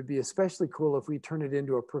cool. It would be especially cool if we turn it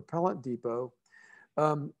into a propellant depot.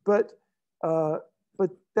 But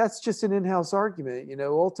that's just an in-house argument. You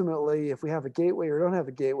know, ultimately, if we have a gateway or don't have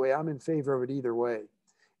a gateway, I'm in favor of it either way.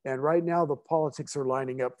 And right now, the politics are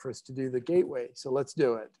lining up for us to do the gateway. So let's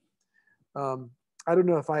do it. I don't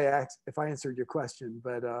know if I answered your question,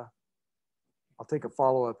 but I'll take a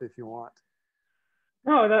follow-up if you want.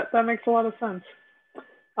 No, that makes a lot of sense.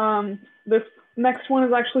 This next one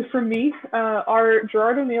is actually for me. Are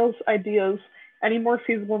Gerard O'Neill's ideas any more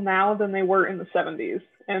feasible now than they were in the 70s?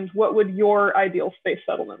 And what would your ideal space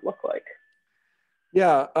settlement look like?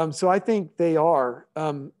 Yeah, so I think they are.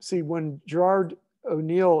 See, when Gerard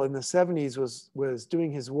O'Neill in the 70s was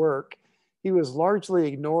doing his work, he was largely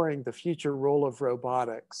ignoring the future role of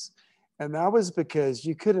robotics. And that was because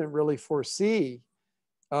you couldn't really foresee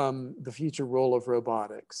the future role of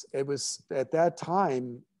robotics. It was, at that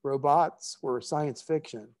time, robots were science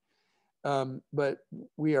fiction. But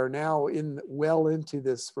we are now well into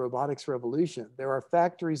this robotics revolution. There are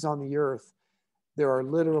factories on the Earth. There are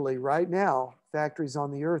literally right now factories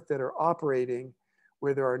on the Earth that are operating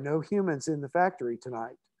where there are no humans in the factory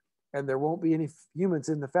tonight. And there won't be any humans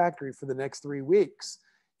in the factory for the next 3 weeks.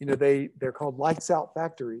 You know, they're called lights out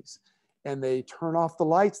factories. And they turn off the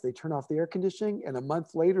lights, they turn off the air conditioning, and a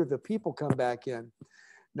month later, the people come back in.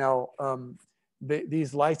 Now,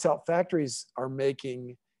 these lights out factories are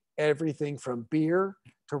making everything from beer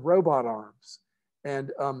to robot arms.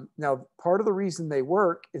 And now part of the reason they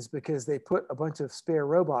work is because they put a bunch of spare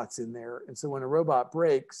robots in there. And so when a robot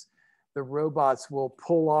breaks, the robots will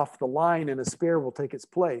pull off the line and a spare will take its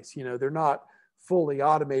place. You know, they're not fully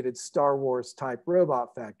automated Star Wars type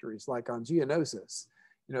robot factories like on Geonosis.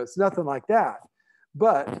 You know, it's nothing like that.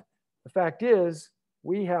 But the fact is,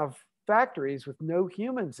 we have factories with no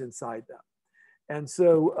humans inside them. And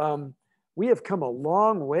so we have come a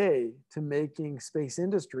long way to making space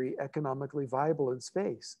industry economically viable in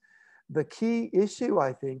space. The key issue,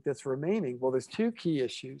 I think, that's remaining, well, there's two key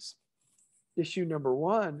issues. Issue number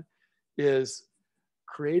one is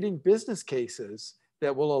creating business cases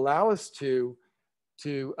that will allow us to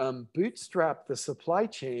bootstrap the supply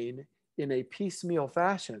chain in a piecemeal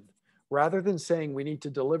fashion, rather than saying we need to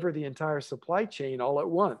deliver the entire supply chain all at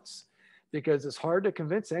once, because it's hard to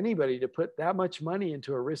convince anybody to put that much money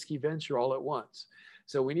into a risky venture all at once.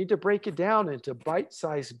 So we need to break it down into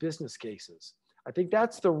bite-sized business cases. I think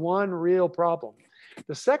that's the one real problem.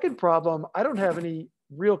 The second problem, I don't have any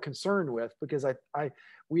real concern with, because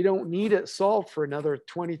we don't need it solved for another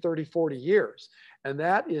 20, 30, 40 years. And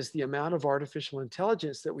that is the amount of artificial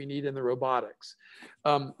intelligence that we need in the robotics.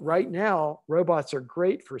 Right now, robots are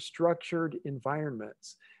great for structured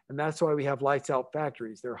environments. And that's why we have lights out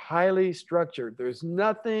factories. They're highly structured. There's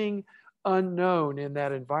nothing unknown in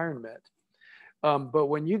that environment. But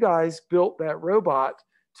when you guys built that robot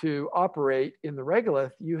to operate in the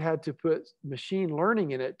regolith, you had to put machine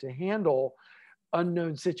learning in it to handle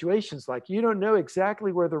unknown situations. Like, you don't know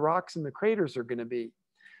exactly where the rocks and the craters are going to be.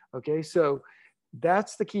 Okay, so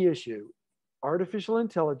that's the key issue. Artificial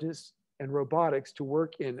intelligence and robotics to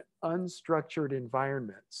work in unstructured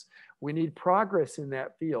environments. We need progress in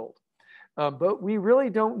that field. But we really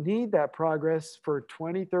don't need that progress for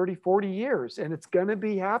 20, 30, 40 years. And it's going to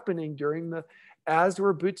be happening as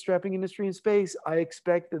we're bootstrapping industry in space. I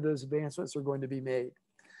expect that those advancements are going to be made.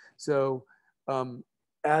 So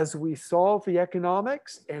as we solve the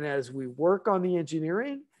economics and as we work on the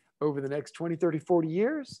engineering over the next 20, 30, 40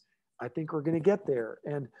 years, I think we're going to get there.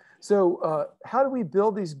 And so how do we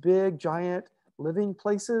build these big, giant living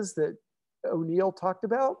places that O'Neill talked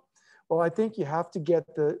about? Well, I think you have to get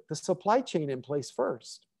the supply chain in place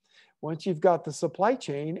first. Once you've got the supply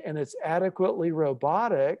chain and it's adequately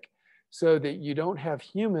robotic so that you don't have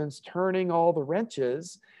humans turning all the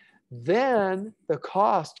wrenches, then the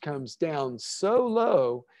cost comes down so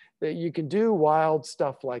low that you can do wild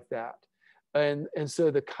stuff like that. And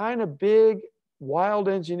so the kind of big, wild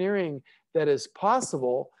engineering that is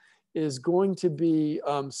possible is going to be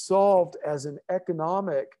solved as an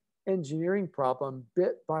economic engineering problem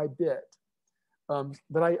bit by bit.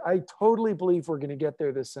 But I totally believe we're going to get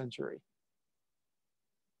there this century.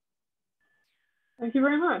 Thank you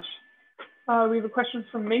very much. We have a question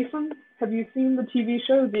from Mason. Have you seen the TV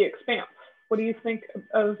show The Expanse? What do you think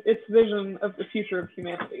of its vision of the future of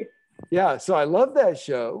humanity? Yeah, so I love that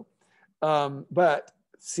show. But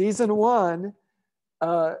season one,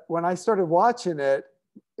 when I started watching it,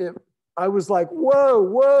 I was like, whoa,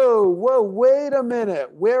 whoa, whoa, wait a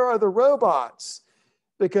minute. Where are the robots?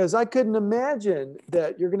 Because I couldn't imagine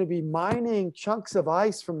that you're going to be mining chunks of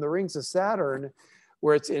ice from the rings of Saturn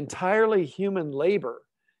where it's entirely human labor,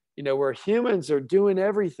 where humans are doing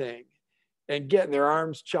everything and getting their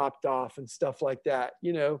arms chopped off and stuff like that,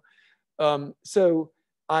 So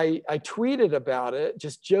I tweeted about it,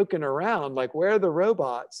 just joking around, like, where are the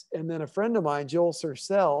robots? And then a friend of mine, Joel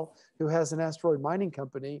Sercel, who has an asteroid mining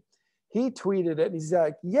company, he tweeted it and he's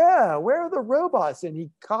like, yeah, where are the robots? And he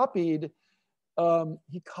copied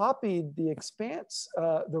the Expanse,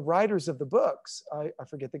 the writers of the books. I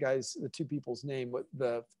forget the two people's name, what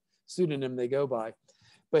the pseudonym they go by,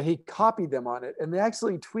 but he copied them on it. And they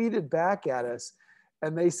actually tweeted back at us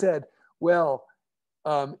and they said, well,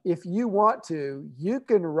 if you want to, you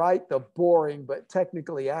can write the boring but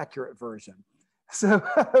technically accurate version. So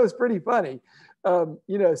it was pretty funny. So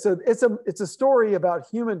it's a story about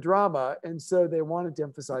human drama. And so they wanted to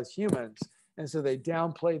emphasize humans. And so they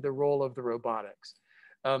downplayed the role of the robotics.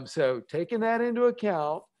 So taking that into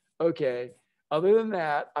account, okay, other than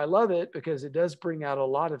that, I love it because it does bring out a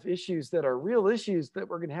lot of issues that are real issues that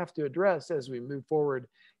we're going to have to address as we move forward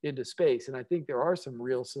into space. And I think there are some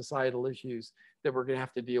real societal issues that we're going to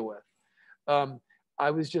have to deal with. I'm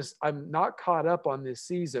not caught up on this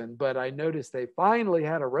season, but I noticed they finally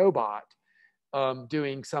had a robot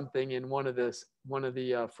doing something in one of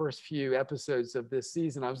the first few episodes of this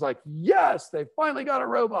season. I was like, yes, they finally got a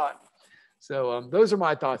robot. So those are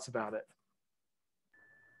my thoughts about it.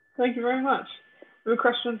 Thank you very much. We have a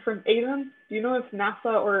question from Aiden. Do you know if NASA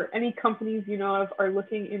or any companies you know of are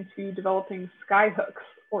looking into developing skyhooks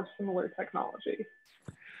or similar technology?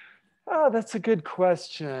 Oh, that's a good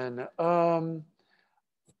question.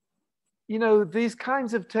 These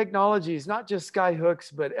kinds of technologies, not just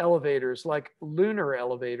skyhooks, but elevators, like lunar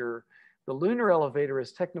elevator. The lunar elevator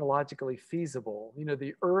is technologically feasible.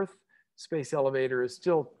 The Earth space elevator is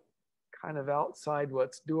still kind of outside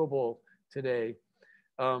what's doable today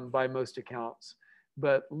by most accounts.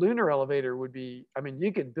 But lunar elevator would be,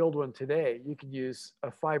 you could build one today. You could use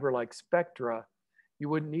a fiber like Spectra. You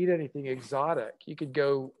wouldn't need anything exotic. You could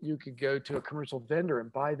go to a commercial vendor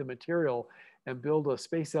and buy the material and build a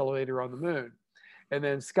space elevator on the moon. And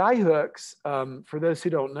then skyhooks, for those who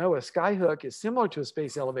don't know, a skyhook is similar to a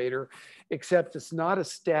space elevator, except it's not a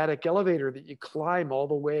static elevator that you climb all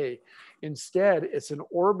the way. Instead, it's an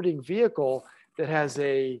orbiting vehicle that has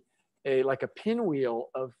like a pinwheel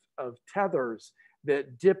of tethers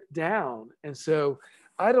that dip down. And so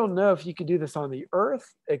I don't know if you could do this on the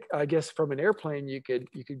Earth. I guess from an airplane, you could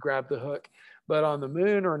grab the hook, but on the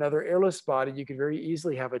moon or another airless body, you could very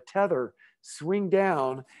easily have a tether swing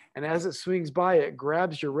down. And as it swings by, it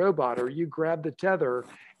grabs your robot, or you grab the tether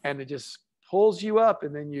and it just pulls you up,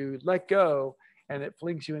 and then you let go and it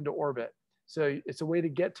flings you into orbit. So it's a way to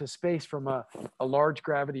get to space from a large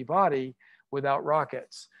gravity body without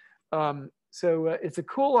rockets. So it's a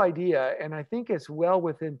cool idea, and I think it's well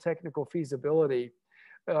within technical feasibility.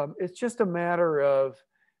 It's just a matter of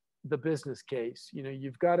the business case.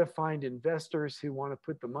 You've got to find investors who want to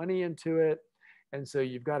put the money into it. And so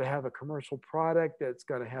you've got to have a commercial product that's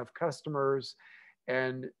going to have customers.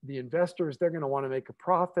 And the investors, they're going to want to make a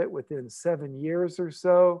profit within 7 years or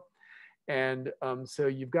so. And so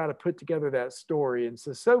you've got to put together that story. And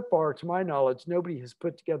so far, to my knowledge, nobody has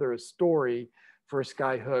put together a story for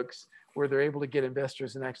skyhooks where they're able to get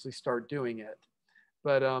investors and actually start doing it.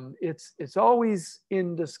 But it's always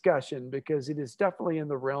in discussion because it is definitely in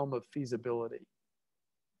the realm of feasibility.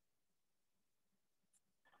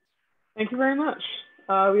 Thank you very much.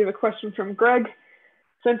 We have a question from Greg.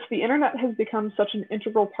 Since the internet has become such an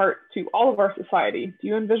integral part to all of our society, do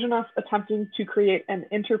you envision us attempting to create an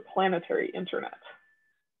interplanetary internet?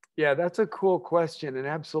 Yeah, that's a cool question, and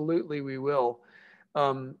absolutely we will.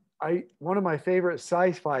 One of my favorite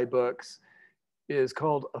sci-fi books is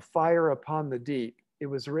called A Fire Upon the Deep. It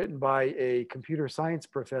was written by a computer science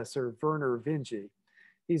professor, Werner Vinge.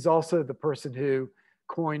 He's also the person who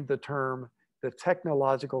coined the term the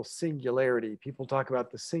technological singularity. People talk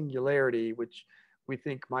about the singularity, which we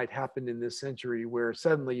think might happen in this century, where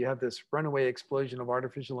suddenly you have this runaway explosion of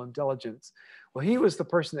artificial intelligence. Well, he was the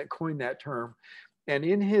person that coined that term. And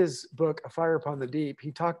in his book, A Fire Upon the Deep,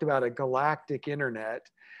 he talked about a galactic internet.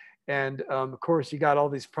 And of course, you got all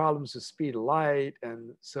these problems with speed of light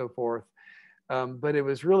and so forth. But it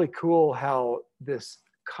was really cool how this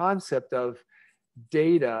concept of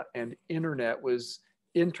data and internet was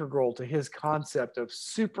integral to his concept of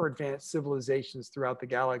super advanced civilizations throughout the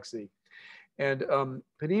galaxy. And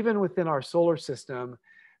but even within our solar system,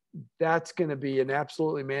 that's going to be an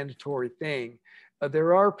absolutely mandatory thing.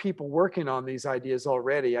 There are people working on these ideas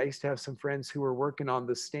already. I used to have some friends who were working on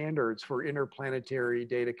the standards for interplanetary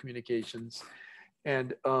data communications,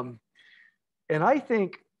 and I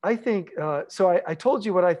told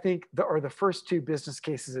you what I think are the first two business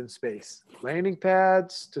cases in space: landing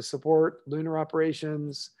pads to support lunar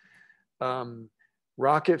operations,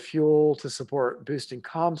 rocket fuel to support boosting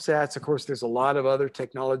ComSats. Of course, there's a lot of other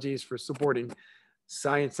technologies for supporting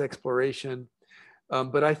science exploration.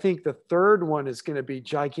 But I think the third one is going to be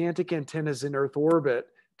gigantic antennas in Earth orbit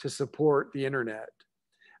to support the internet,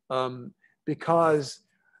 because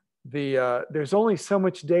there's only so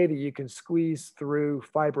much data you can squeeze through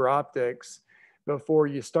fiber optics before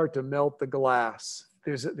you start to melt the glass.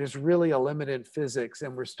 There's really a limit in physics,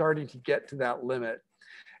 and we're starting to get to that limit.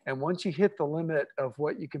 And once you hit the limit of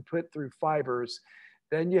what you can put through fibers,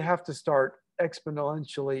 then you have to start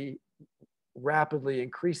exponentially rapidly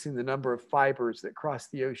increasing the number of fibers that cross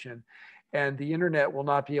the ocean. And the internet will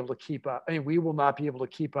not be able to keep up. I mean, we will not be able to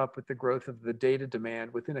keep up with the growth of the data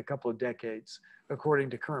demand within a couple of decades, according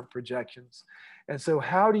to current projections. And so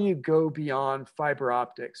how do you go beyond fiber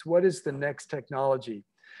optics? What is the next technology?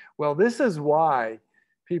 Well, this is why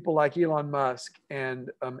people like Elon Musk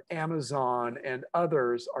and Amazon and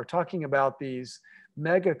others are talking about these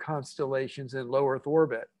mega constellations in low Earth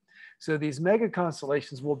orbit. So these mega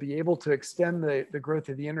constellations will be able to extend the growth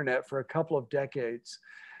of the internet for a couple of decades.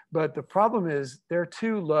 But the problem is they're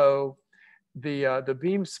too low. The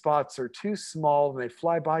beam spots are too small and they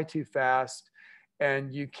fly by too fast,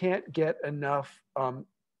 and you can't get enough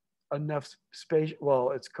space.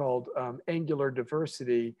 Well, it's called angular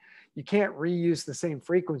diversity. You can't reuse the same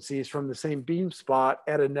frequencies from the same beam spot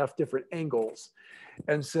at enough different angles.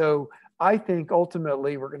 And so I think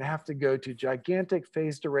ultimately we're going to have to go to gigantic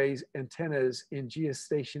phased array antennas in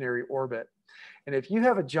geostationary orbit. And if you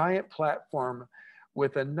have a giant platform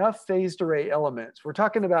with enough phased array elements, we're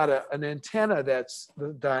talking about an antenna that's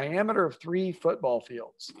the diameter of 3 football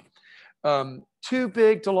fields, too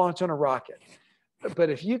big to launch on a rocket.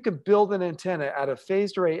 But if you could build an antenna out of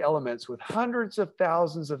phased array elements with hundreds of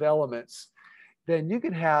thousands of elements, then you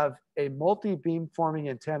can have a multi-beam forming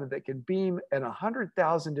antenna that can beam in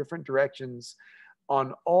 100,000 different directions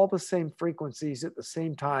on all the same frequencies at the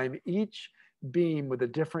same time, each beam with a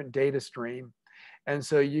different data stream. And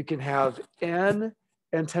so you can have N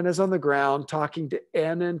antennas on the ground talking to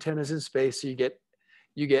N antennas in space. So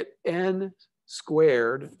you get N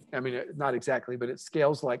squared. I mean, not exactly, but it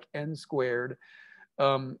scales like N squared,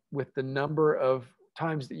 with the number of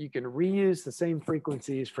times that you can reuse the same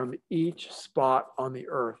frequencies from each spot on the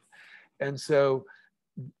Earth. And so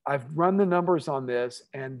I've run the numbers on this,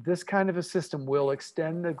 and this kind of a system will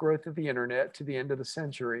extend the growth of the internet to the end of the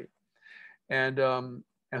century. And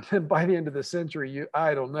then by the end of the century,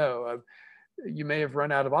 I don't know, you may have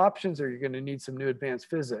run out of options, or you're going to need some new advanced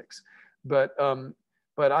physics. But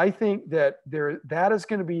I think that that is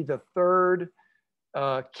going to be the third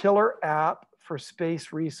killer app for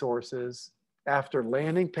space resources after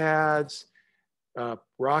landing pads,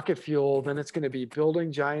 rocket fuel. Then it's going to be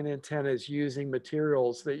building giant antennas using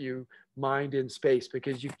materials that you mined in space,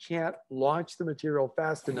 because you can't launch the material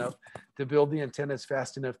fast enough to build the antennas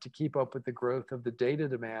fast enough to keep up with the growth of the data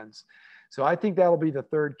demands. So I think that'll be the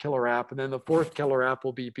third killer app. And then the fourth killer app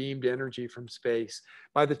will be beamed energy from space.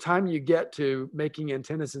 By the time you get to making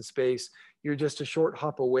antennas in space, you're just a short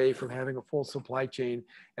hop away from having a full supply chain.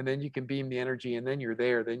 And then you can beam the energy, and then you're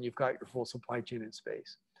there. Then you've got your full supply chain in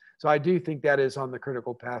space. So I do think that is on the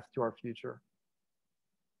critical path to our future.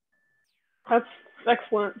 That's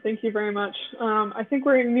excellent. Thank you very much. I think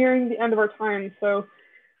we're nearing the end of our time. So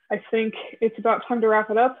I think it's about time to wrap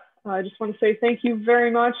it up. I just want to say thank you very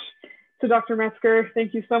much to Dr. Metzger.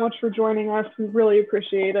 Thank you so much for joining us. We really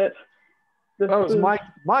appreciate it. It was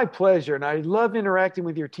my pleasure. And I love interacting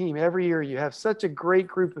with your team. Every year you have such a great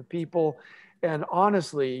group of people. And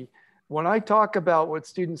honestly, when I talk about what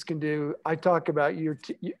students can do, I talk about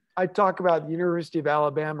the University of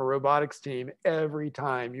Alabama robotics team every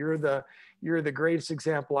time. You're the greatest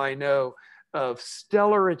example I know of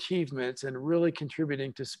stellar achievements and really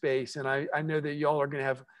contributing to space. And I know that y'all are going to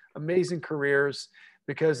have amazing careers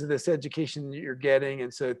because of this education that you're getting.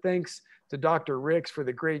 And so thanks to Dr. Ricks for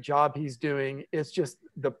the great job he's doing. It's just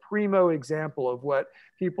the primo example of what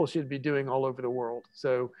people should be doing all over the world.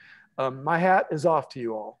 So my hat is off to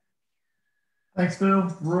you all. Thanks, Phil.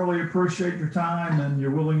 Really appreciate your time and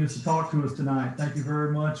your willingness to talk to us tonight. Thank you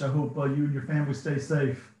very much. I hope you and your family stay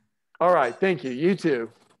safe. All right. Thank you. You too.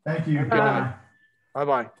 Thank you. Bye.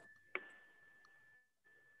 Bye-bye.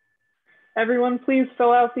 Everyone, please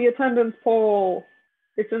fill out the attendance poll.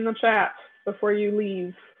 It's in the chat before you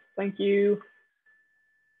leave. Thank you.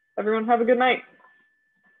 Everyone have a good night.